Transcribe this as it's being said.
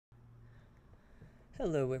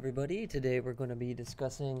Hello everybody, today we're going to be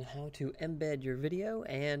discussing how to embed your video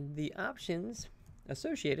and the options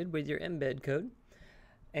associated with your embed code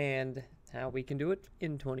and how we can do it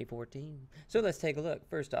in 2014. So let's take a look.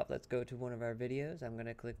 First off, let's go to one of our videos. I'm going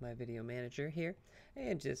to click my video manager here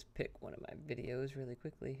and just pick one of my videos really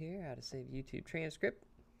quickly here, how to save YouTube transcript.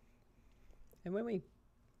 And when we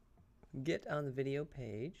get on the video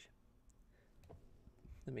page,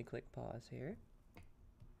 let me click pause here.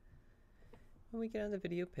 When we get on the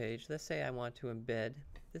video page, let's say I want to embed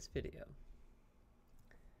this video.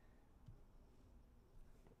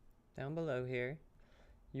 Down below here,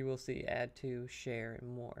 you will see add to, share,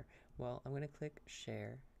 and more. Well, I'm going to click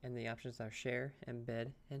share, and the options are share,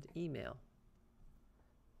 embed, and email.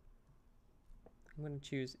 I'm going to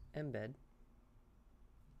choose embed.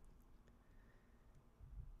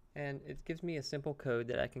 And it gives me a simple code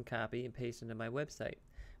that I can copy and paste into my website.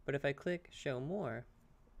 But if I click show more,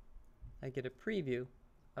 I get a preview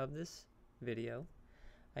of this video.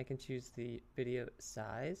 I can choose the video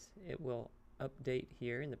size. It will update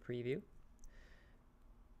here in the preview.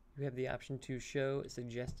 You have the option to show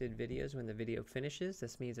suggested videos when the video finishes.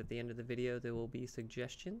 This means at the end of the video there will be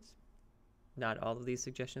suggestions. Not all of these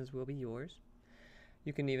suggestions will be yours.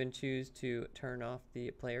 You can even choose to turn off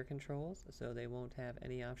the player controls so they won't have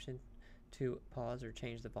any option to pause or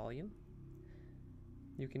change the volume.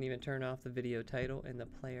 You can even turn off the video title and the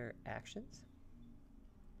player actions.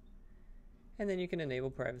 And then you can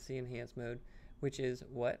enable privacy enhanced mode, which is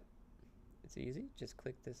what? It's easy. Just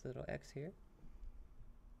click this little X here.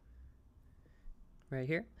 Right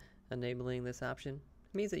here. Enabling this option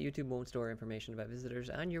means that YouTube won't store information about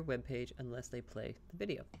visitors on your web page unless they play the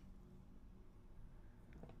video.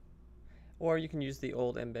 Or you can use the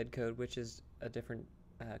old embed code, which is a different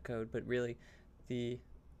code, but really the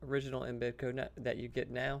original embed code that you get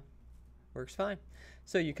now works fine.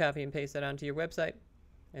 So you copy and paste that onto your website,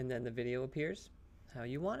 and then the video appears how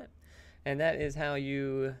you want it. And that is how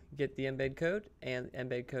you get the embed code and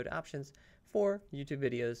embed code options for YouTube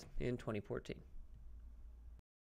videos in 2014.